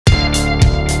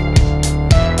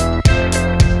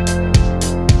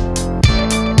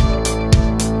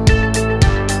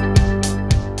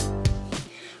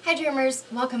lovers,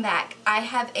 welcome back. I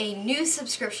have a new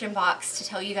subscription box to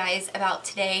tell you guys about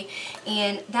today,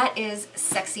 and that is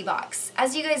SexyBox.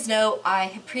 As you guys know, I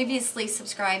have previously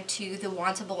subscribed to the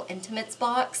Wantable Intimates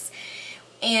box,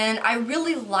 and I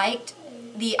really liked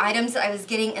the items that I was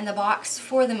getting in the box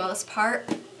for the most part,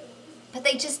 but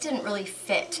they just didn't really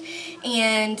fit.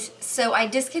 And so I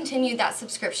discontinued that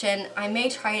subscription. I may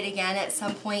try it again at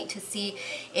some point to see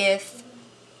if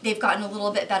they've gotten a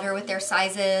little bit better with their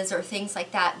sizes or things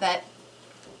like that, but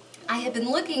I have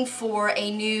been looking for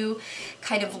a new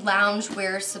kind of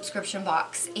loungewear subscription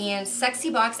box, and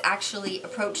SexyBox actually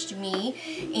approached me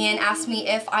and asked me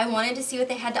if I wanted to see what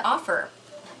they had to offer.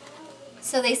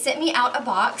 So they sent me out a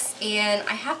box, and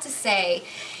I have to say,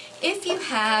 if you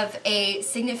have a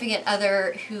significant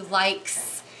other who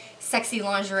likes sexy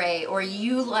lingerie, or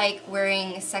you like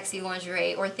wearing sexy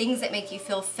lingerie, or things that make you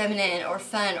feel feminine or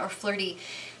fun or flirty,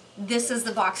 this is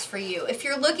the box for you. If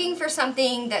you're looking for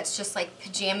something that's just like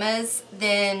pajamas,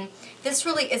 then this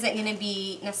really isn't going to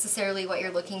be necessarily what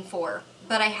you're looking for.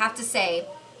 But I have to say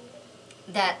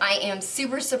that I am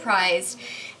super surprised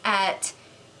at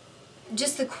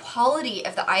just the quality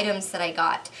of the items that I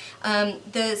got.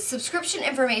 The subscription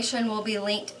information will be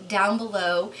linked down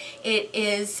below. It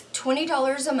is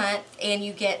 $20 a month, and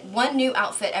you get one new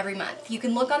outfit every month. You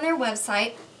can look on their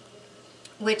website,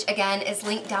 which again is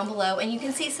linked down below, and you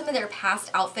can see some of their past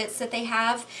outfits that they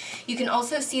have. You can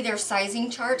also see their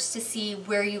sizing charts to see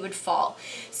where you would fall.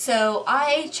 So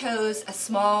I chose a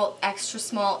small, extra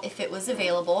small if it was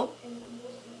available,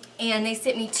 and they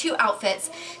sent me 2 outfits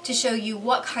to show you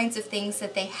what kinds of things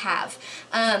that they have.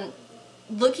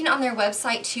 Looking on their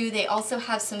website too, they also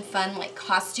have some fun like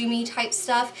costumey type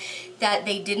stuff that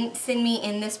they didn't send me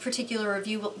in this particular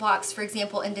review box. For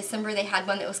example, in December they had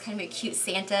one that was kind of a cute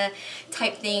Santa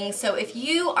type thing. So if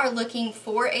you are looking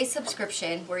for a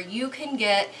subscription where you can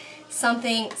get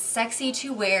something sexy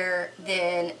to wear,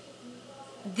 then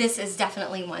this is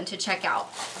definitely one to check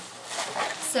out.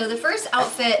 So the first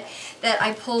outfit that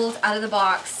I pulled out of the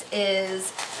box is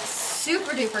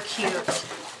super duper cute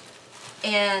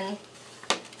and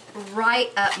right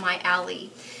up my alley.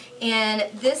 And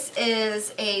this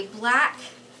is a black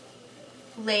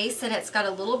lace, and it's got a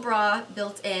little bra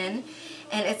built in,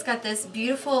 and it's got this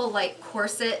beautiful like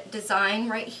corset design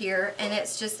right here, and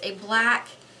it's just a black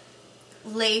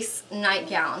lace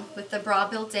nightgown with the bra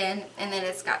built in, and then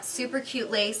it's got super cute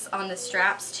lace on the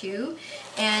straps too,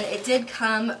 and it did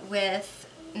come with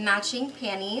matching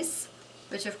panties,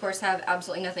 which of course have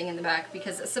absolutely nothing in the back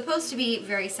because it's supposed to be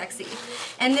very sexy.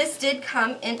 And this did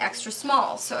come in extra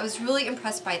small, so I was really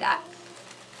impressed by that.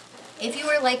 If you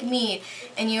are like me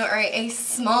and you are a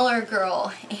smaller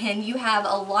girl and you have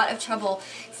a lot of trouble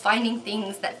finding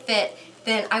things that fit,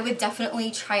 then I would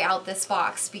definitely try out this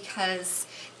box because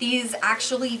these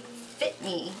actually fit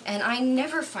me, and I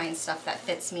never find stuff that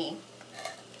fits me.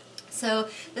 So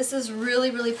this is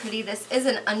really, really pretty. This is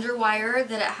an underwire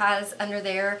that it has under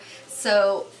there,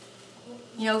 so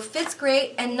you know, fits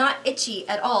great and not itchy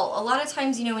at all. A lot of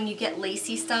times, you know, when you get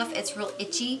lacy stuff, it's real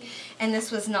itchy, and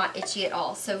this was not itchy at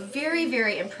all. So very,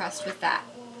 very impressed with that.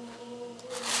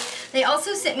 They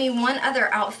also sent me one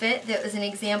other outfit that was an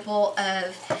example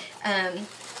of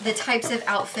the types of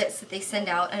outfits that they send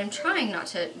out, and I'm trying not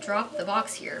to drop the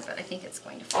box here, but I think it's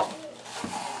going to fall.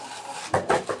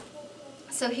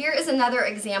 So here is another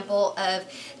example of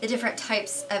the different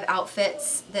types of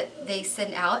outfits that they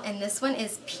send out, and this one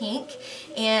is pink,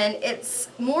 and it's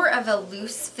more of a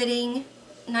loose fitting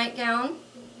nightgown.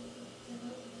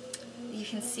 You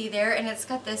can see there, and it's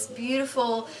got this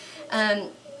beautiful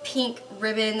pink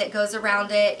ribbon that goes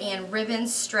around it and ribbon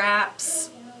straps,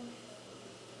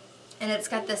 and it's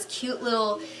got this cute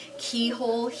little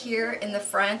keyhole here in the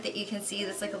front that you can see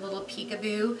that's like a little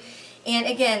peekaboo. And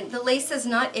again, the lace is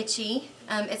not itchy.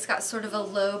 It's got sort of a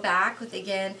low back with,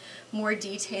 again, more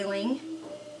detailing.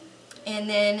 And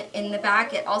then in the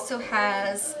back it also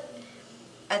has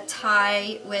a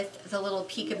tie with the little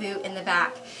peekaboo in the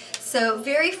back. So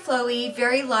very flowy,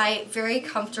 very light, very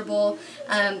comfortable,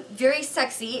 very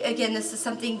sexy. Again, this is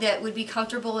something that would be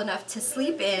comfortable enough to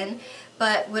sleep in,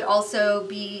 but would also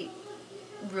be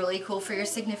really cool for your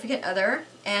significant other.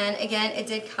 And again, it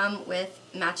did come with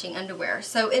matching underwear.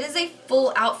 So it is a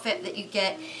full outfit that you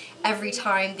get every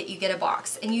time that you get a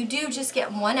box, and you do just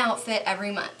get one outfit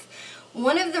every month.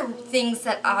 One of the things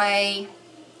that I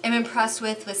am impressed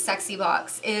with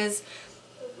SexyBox is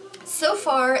so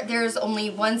far there's only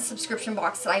one subscription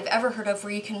box that I've ever heard of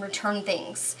where you can return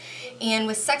things. And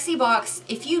with SexyBox,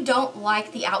 if you don't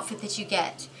like the outfit that you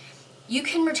get, you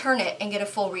can return it and get a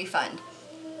full refund.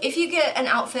 If you get an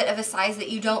outfit of a size that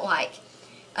you don't like,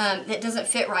 that doesn't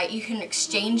fit right, you can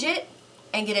exchange it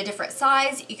and get a different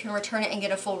size. You can return it and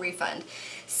get a full refund.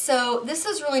 So this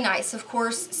is really nice. Of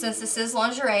course, since this is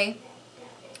lingerie,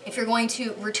 if you're going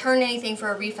to return anything for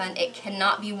a refund, it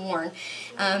cannot be worn.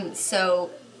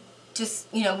 So just,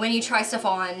 you know, when you try stuff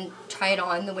on, try it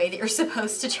on the way that you're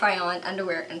supposed to try on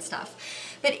underwear and stuff.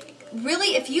 But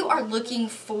really, if you are looking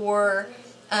for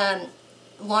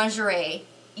lingerie,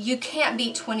 you can't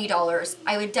beat $20.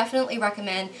 I would definitely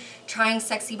recommend trying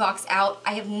SexyBox out.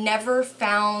 I have never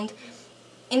found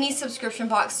any subscription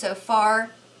box so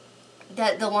far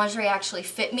that the lingerie actually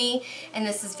fit me, and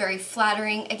this is very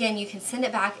flattering. Again, you can send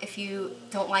it back if you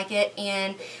don't like it.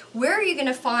 And where are you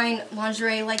gonna find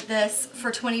lingerie like this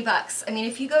for 20 bucks? I mean,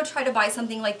 if you go try to buy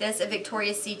something like this at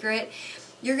Victoria's Secret,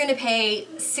 you're gonna pay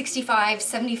 $65,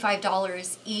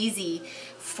 $75 easy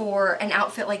for an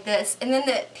outfit like this, and then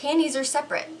the panties are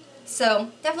separate.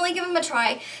 So definitely give them a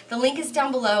try. The link is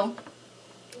down below.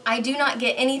 I do not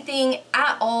get anything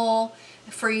at all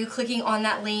for you clicking on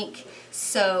that link,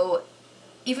 so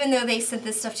even though they sent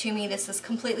this stuff to me, this is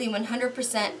completely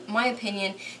 100% my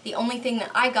opinion. The only thing that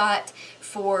I got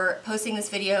for posting this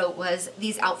video was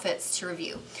these outfits to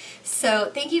review.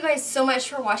 So thank you guys so much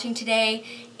for watching today,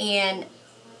 and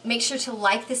make sure to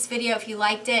like this video if you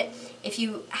liked it. If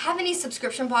you have any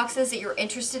subscription boxes that you're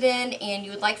interested in and you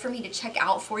would like for me to check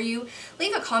out for you,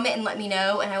 leave a comment and let me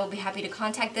know, and I will be happy to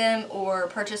contact them or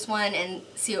purchase one and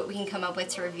see what we can come up with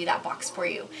to review that box for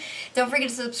you. Don't forget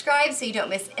to subscribe so you don't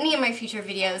miss any of my future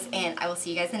videos, and I will see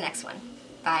you guys in the next one.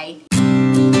 Bye.